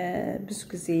ብዙ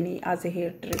ጊዜ እኔ as a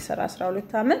hair dresser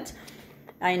 12 አመት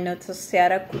I notice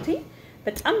ያረኩት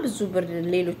በጣም ብዙ ብር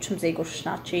ሌሎችም ዜጎች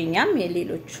ናቸው የኛም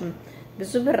የሌሎችም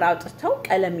ብዙ ብር አውጥተው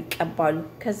ቀለም ይቀባሉ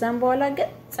ከዛም በኋላ ግን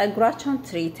ጸጉራቸውን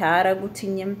ትሪት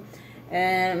ያረጉትኝም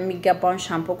የሚገባውን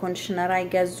ሻምፖ ኮንዲሽነር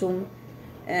አይገዙም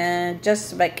just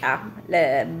በቃ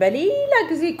በሌላ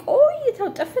ጊዜ ቆይተው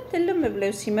ጥፍት ልም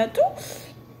ብለው ሲመጡ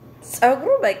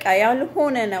ጸጉሩ በቃ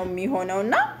ያልሆነ ነው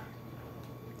የሚሆነውና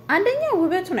አንደኛ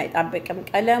ውበቱን አይጣበቅም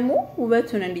ቀለሙ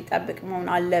ውበቱን እንዲጣበቅ መሆን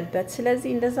አለበት ስለዚህ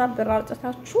እንደዛ ብር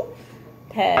አውጥታችሁ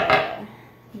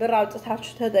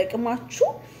ተጠቅማችሁ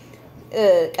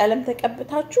ቀለም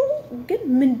ተቀብታችሁ ግን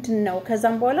ምንድነው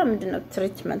ከዛም በኋላ ምንድነው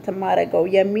ትሪትመንት ማረጋው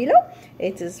የሚለው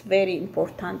it is very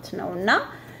important ነውና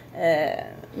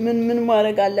ምን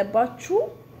ማረግ አለባችሁ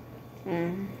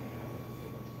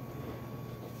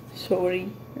sorry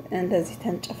እንደዚህ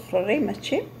ተንጨፍሬ መቼ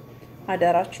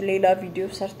አዳራችሁ ሌላ ቪዲዮ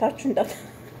ሰርታችሁ እንዳት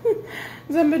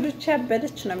ዘመዶች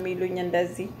ያበደች ነው የሚሉኝ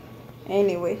እንደዚህ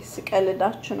anyway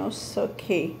ስቀልዳችሁ ነው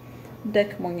okay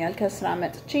ደክሞኛል ከስራ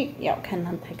መጥቼ ያው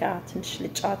ከናንተ ጋር ትንሽ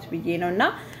ልጫት ብዬ ነውና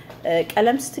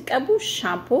ቀለም ስትቀቡ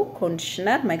ሻምፖ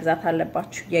ኮንዲሽነር መግዛት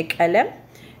አለባችሁ የቀለም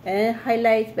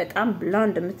ሃይላይት በጣም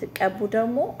ብሎንድ የምትቀቡ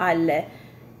ደግሞ አለ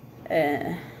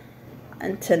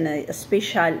እንትን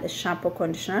ስፔሻል ሻምፖ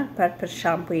ኮንዲሽነር ፐርፕል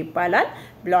ሻምፖ ይባላል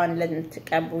ብሎንድ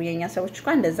ለምትቀቡ የኛ ሰዎች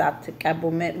እንኳን እንደዛ አትቀቡ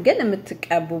ግን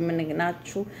የምትቀቡ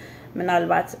ምንግናችሁ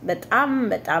ምናልባት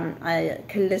በጣም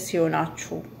ክልስ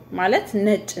ይሆናችሁ ማለት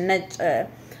ነጭ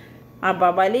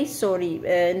አባባሌ ሶሪ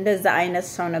እንደዛ አይነት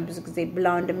ሰው ነው ብዙ ጊዜ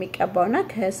ብላውንድ የሚቀባውና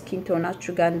ከስኪን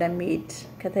ቶናችሁ ጋር እንደሚሄድ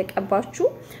ከተቀባችሁ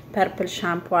ፐርፕል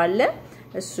ሻምፖ አለ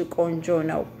እሱ ቆንጆ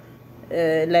ነው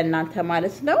ለእናንተ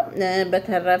ማለት ነው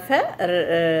በተረፈ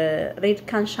ሬድ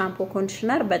ካን ሻምፖ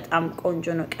ኮንዲሽነር በጣም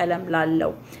ቆንጆ ነው ቀለም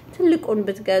ላለው ትልቁን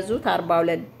ብትገዙት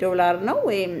 $42 ነው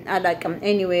ወይም አላቅም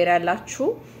anywhere ያላችሁ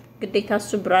ግዴታ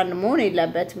እሱ ብራንድ መሆን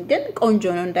የለበትም ግን ቆንጆ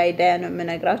ነው እንዳይዳያ ነው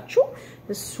የምነግራችሁ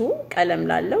እሱ ቀለም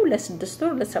ላለው ለ6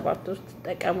 ወር ለ7 ወር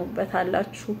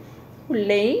ተጠቀሙበታላችሁ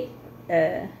ሁሌ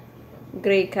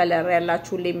ግሬ ከለር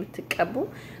ያላችሁ ሁሌ የምትቀቡ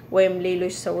ወይም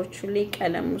ሌሎች ሰዎች ሁሌ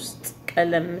ቀለም ውስጥ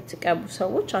ቀለም የምትቀቡ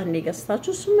ሰዎች አንዴ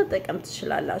ገዝታችሁ እሱ መጠቀም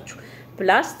ትችላላችሁ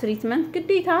ፕላስ ትሪትመንት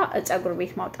ግዴታ ጸጉር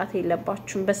ቤት ማውጣት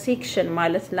የለባችሁም በሴክሽን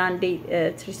ማለት ላንዴ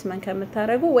ትሪትመንት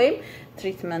ከምታረጉ ወይም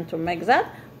ትሪትመንቱን መግዛት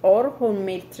or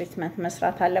homemade treatment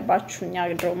መስራት አለባችሁኛ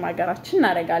ድሮ ማገራችን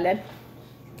እናረጋለን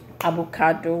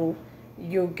አቮካዶ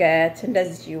ዮገርት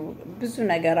እንደዚህ ብዙ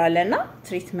ነገር አለና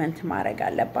ትሪትመንት ማረግ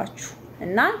አለባችሁ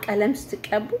እና ቀለም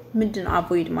ስትቀቡ ምንድነው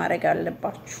አቮይድ ማረግ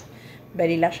አለባችሁ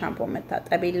በሌላ ሻምፖ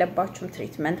መታጠብ የለባችሁም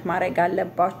ትሪትመንት ማረግ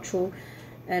አለባችሁ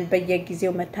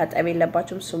በየጊዜው መታጠብ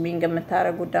የለባችሁም ስዊንግ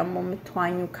የምታረጉ ደግሞ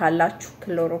ምትዋኙ ካላችሁ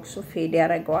ክሎሮክሱ ፌድ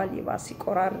ያረጋዋል ይባስ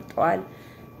ይቆራርጠዋል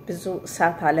ብዙ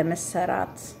ሳት አለ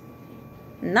መሰራት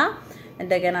እና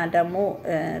እንደገና ደግሞ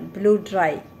ብሉ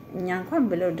ድራይ እኛ እንኳን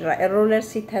ብሉ ድራይ ሮለር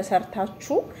ሲት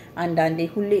ተሰርታችሁ አንዳንዴ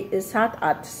ሁሌ እሳት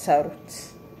አትሰሩት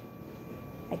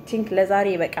I think ለዛሬ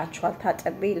ይበቃችኋል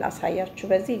ታጠቤ ላሳያችሁ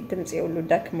በዚህ ድምጽ ሁሉ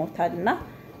ደክሞታልና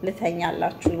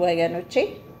ልተኛላችሁ ወገኖቼ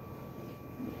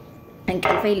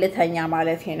እንቅልፌ ልተኛ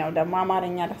ማለት ነው ደግሞ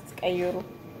አማርኛ ላትቀይሩ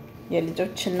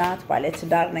የልጆች እናት ባለ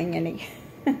ትዳር ነኝ እኔ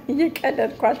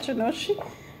ይቀደድኳችሁ ነው እሺ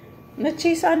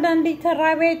መቼስ አንዳንዴ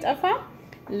ተራቢ አይጠፋ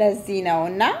ለዚህ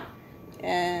ነውና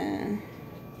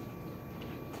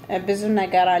ብዙ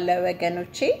ነገር አለ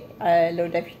ወገኖቼ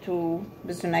ለወደፊቱ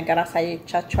ብዙ ነገር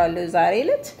አሳየቻችኋለሁ ዛሬ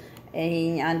ዕለት ይሄ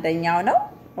አንደኛው ነው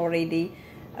already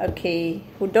okay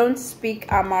who don't speak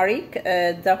Amharic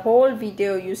the whole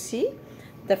video you see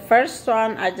the first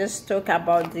one I just talk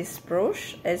about this brush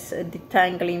is a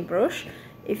detangling brush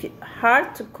if it's hard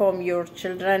to comb your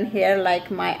children hair like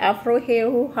my afro hair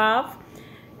who have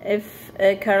if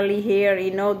curly hair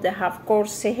you know they have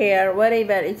coarse hair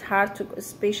whatever it's hard to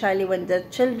especially when the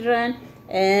children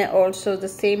also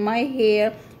the same my hair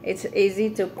it's easy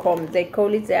to comb they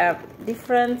call it they have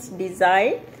different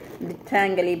design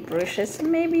detangling brushes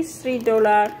maybe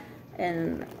 $3 and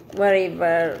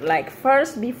whatever like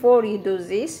first before you do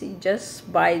this you just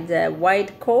buy the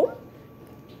wide comb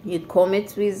you comb it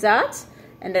with that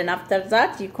and then after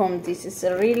that you comb this is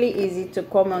really easy to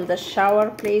comb on the shower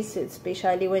place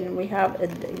especially when we have a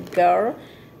girl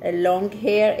a long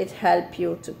hair it help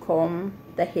you to comb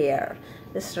the hair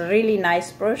it's really nice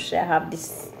brush I have this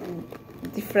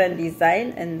different design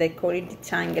and they call it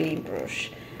detangling brush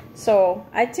So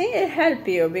I think it help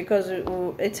you because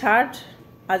it's hard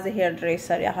as a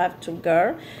hairdresser. You have to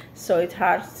girl, so it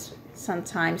hurts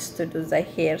sometimes to do the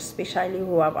hair, especially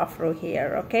who have afro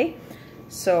hair. Okay,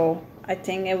 so I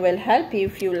think it will help you.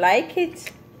 If you like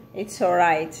it, it's all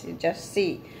right. You just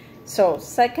see. So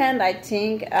second, I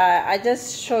think I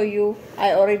just show you.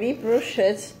 I already brushed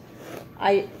it.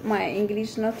 My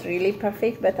English not really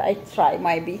perfect, but I try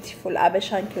my beautiful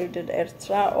Abesha included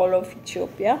Ertra, all of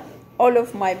Ethiopia, all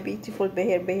of my beautiful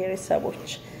Beher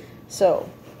Sabuch. So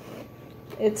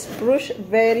it's brush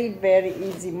very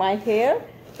easy. My hair,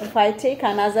 if I take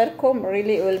another comb,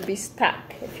 really it will be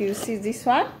stuck. If you see this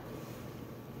one,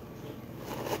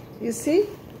 you see,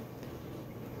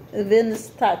 then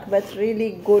stuck, but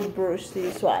really good brush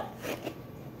this one.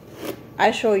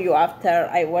 I show you after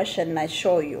I wash and I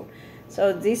show you.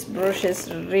 So this brush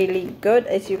is really good.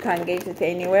 As you can get it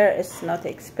anywhere, it's not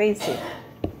expensive.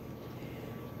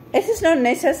 It is not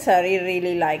necessary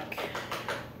really like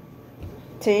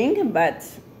thing, but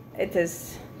it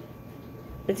is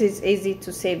easy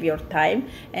to save your time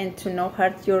and to not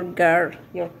hurt your girl,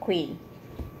 your queen.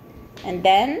 And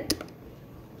then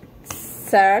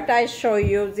third, I show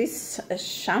you this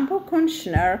shampoo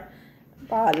conditioner,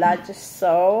 just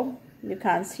so you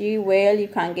can see well. You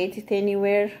can get it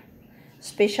anywhere,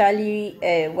 especially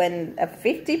when a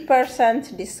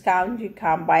 50% discount you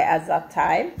can buy at that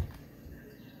time.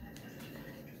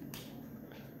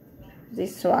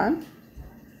 This one,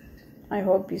 I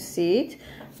hope you see it.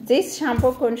 This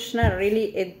shampoo conditioner really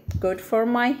is good for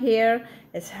my hair.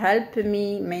 It's helping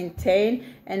me maintain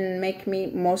and make me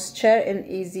moisture and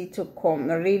easy to comb.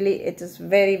 Really, it is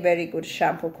very good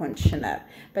shampoo conditioner.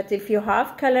 But if you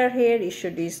have color hair, you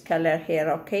should use color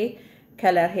hair, okay?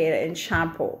 Color hair and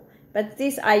shampoo. But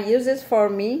this I use it for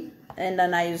me, and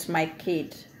then I use my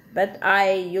kid. But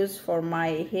I use for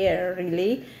my hair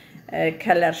really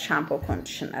color shampoo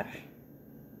conditioner.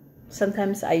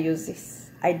 Sometimes I use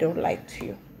this. I don't like to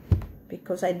use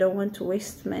because I don't want to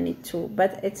waste money too.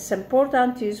 But it's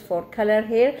important to use for color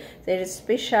hair. There is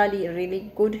especially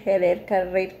really good hair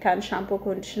can shampoo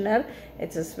conditioner.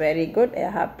 It is very good. It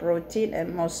have protein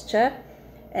and moisture.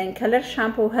 And color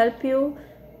shampoo help you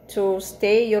to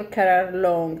stay your color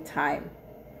long time.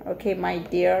 Okay, my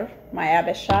dear, my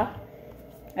Abesha,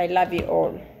 I love you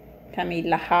all.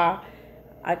 Kamilaha,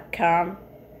 Akam.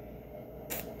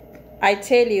 I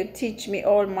tell you, teach me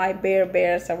all my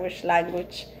bears Sawish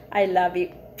language. I love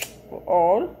you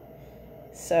all.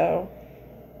 So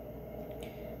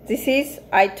this is,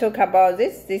 I talk about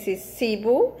this is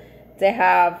Cebu. They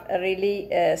have a really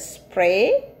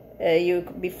spray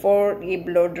before you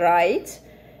blow dry it,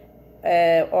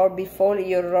 or before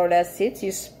you roll it,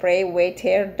 you spray wet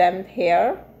hair, damp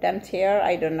hair,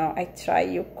 I don't know, I try,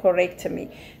 you correct me.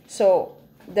 So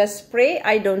the spray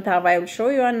I don't have, I will show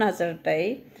you another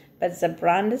day. But the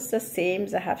brand is the same.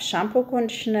 They have shampoo,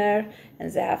 conditioner,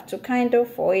 and they have two kind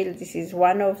of oil. This is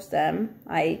one of them.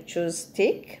 I choose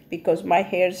thick because my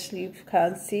hair, you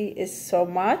can see, is so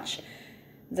much.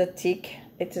 The thick,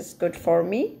 it is good for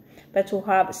me. But to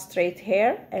have straight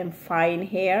hair and fine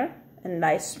hair and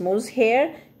nice smooth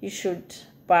hair, you should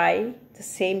buy the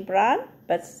same brand,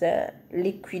 but the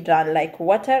liquid one, like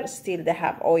water, still they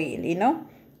have oil, you know.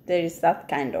 There is that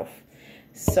kind of.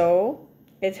 So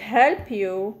it help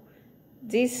you.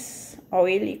 This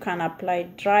oil you can apply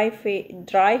dry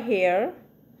hair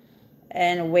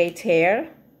and wet hair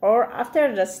or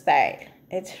after the style.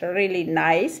 It's really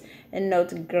nice and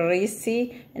not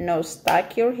greasy and not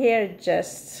stuck your hair,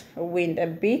 just with a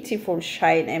beautiful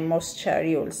shine and moisture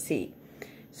you'll see.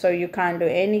 So you can do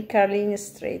any curling,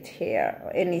 straight hair,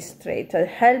 or any straight. It'll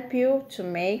help you to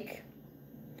make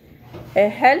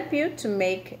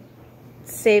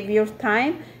save your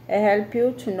time. It help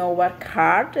you to not work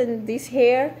hard in this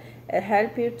hair. It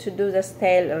help you to do the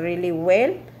style really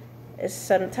well.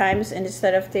 Sometimes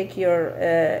instead of take your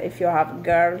if you have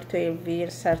girl 12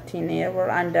 years, 13 years or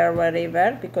under,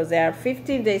 whatever, because they are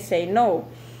 15, they say no.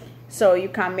 So you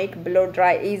can make blow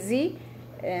dry easy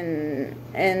and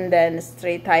then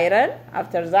straight iron.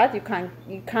 After that you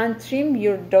can trim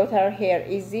your daughter hair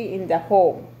easy in the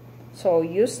home. So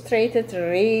you straight it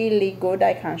really good.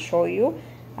 I can show you.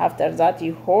 After that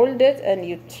you hold it and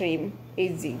you trim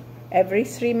easy. Every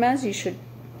 3 months you should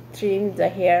trim the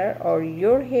hair or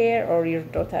your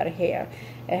daughter hair.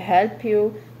 It help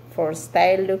you for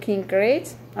style looking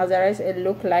great, otherwise it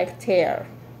look like hair.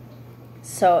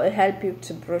 So it help you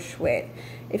to brush well.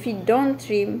 If you don't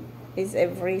trim is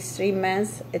every 3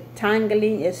 months,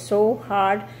 tangling is so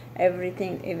hard,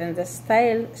 everything, even the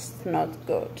style is not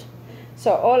good.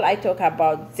 So all I talk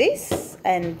about this,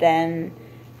 and then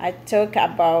I talk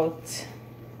about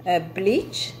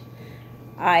bleach.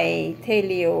 I tell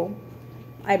you,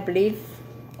 I believe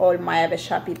all my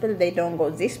Habesha people, they don't go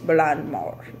this blonde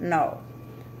more. No,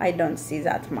 I don't see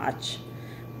that much.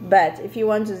 But if you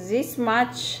want this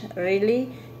much,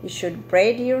 really, you should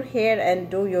braid your hair and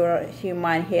do your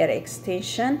human hair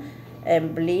extension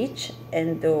and bleach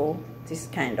and do this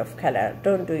kind of color.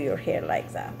 Don't do your hair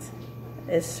like that.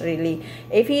 It's really,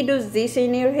 if you do this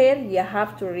in your hair, you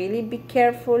have to really be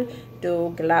careful.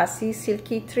 Do glassy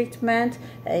silky treatment,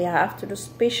 and you have to do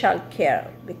special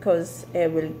care because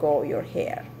it will go your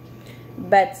hair.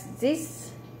 But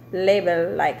this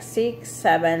level, like 6,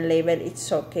 7 level,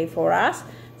 it's okay for us.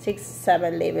 6,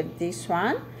 7 level, this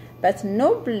one, but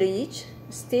no bleach,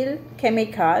 still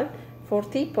chemical.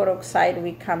 40 peroxide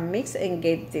we can mix and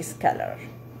get this color.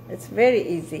 It's very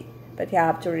easy, but you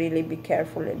have to really be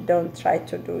careful and don't try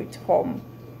to do it home.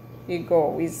 You go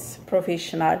with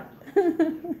professional.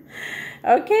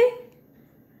 Okay,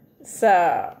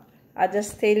 so I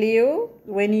just tell you,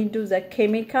 when you do the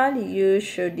chemical, you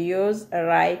should use a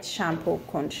right shampoo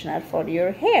conditioner for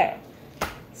your hair.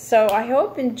 So I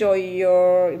hope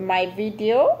enjoy my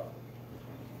video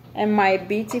and my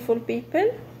beautiful people.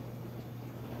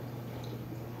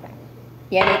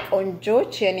 የኔ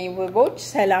ቆንጆች የኔ ውቦች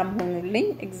ሰላም ሁኑልኝ።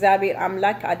 እግዚአብሔር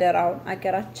አምላክ አደራውን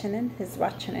አገራችንን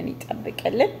ህዝባችንን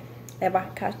ይጠብቅልን።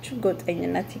 እባካችሁ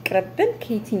ጎጠኝነት ይቅርብን።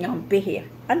 ከየትኛው ብሄር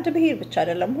አንድ ብሄር ብቻ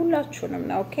አይደለም ሁላችሁንም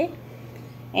ነው። ኦኬ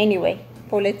ኤኒዌይ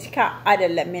ፖለቲካ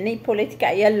አይደለም። እኔ ፖለቲካ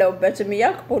ያለውበትም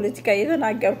ያልኩ ፖለቲካ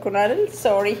እየተናገርኩ ነው አይደል?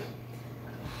 ሶሪ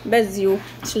በዚሁ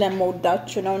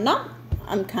ስለምወዳችሁ ነውና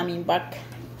I'm coming back.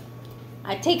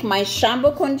 I take my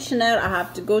shampoo conditioner. I have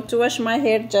to go to wash my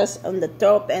hair just on the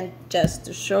top and just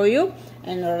to show you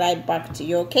and right back to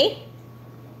you, okay?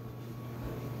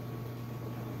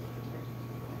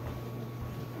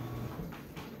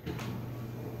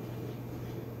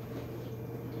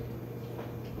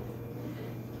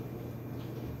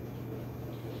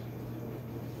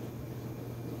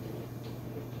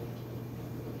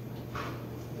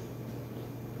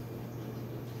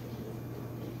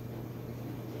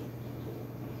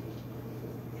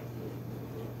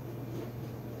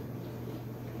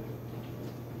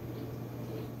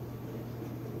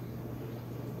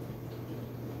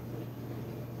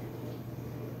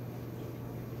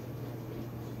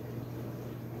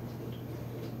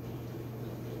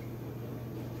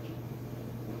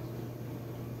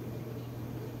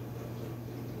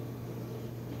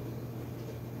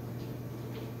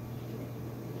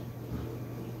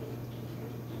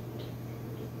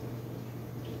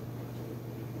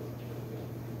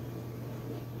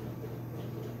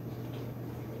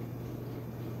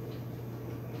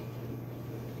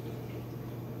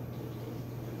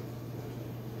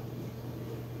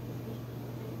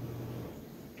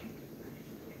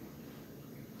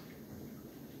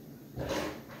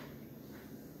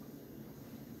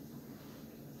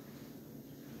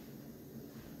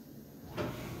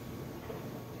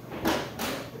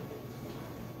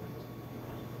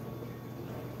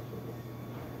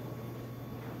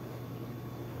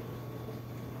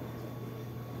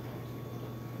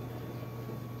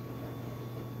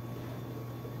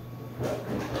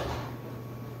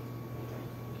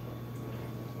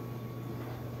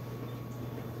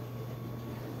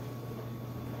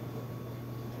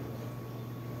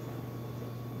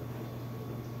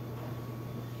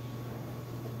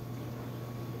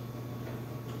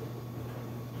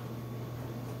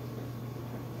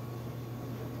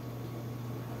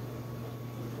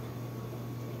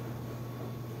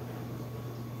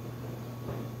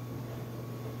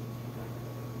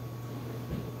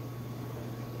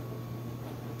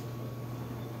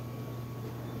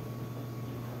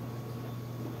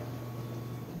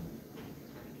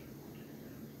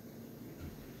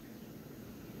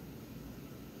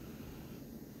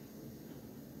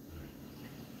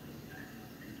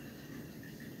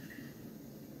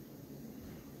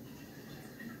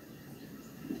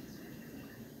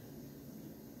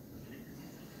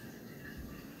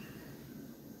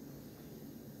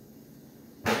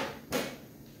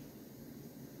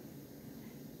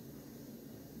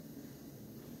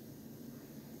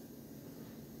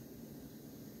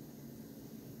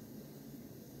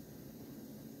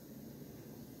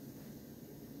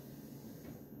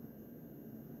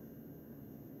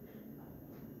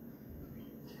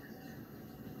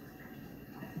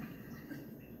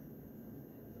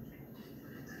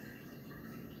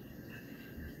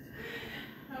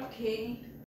 Okay.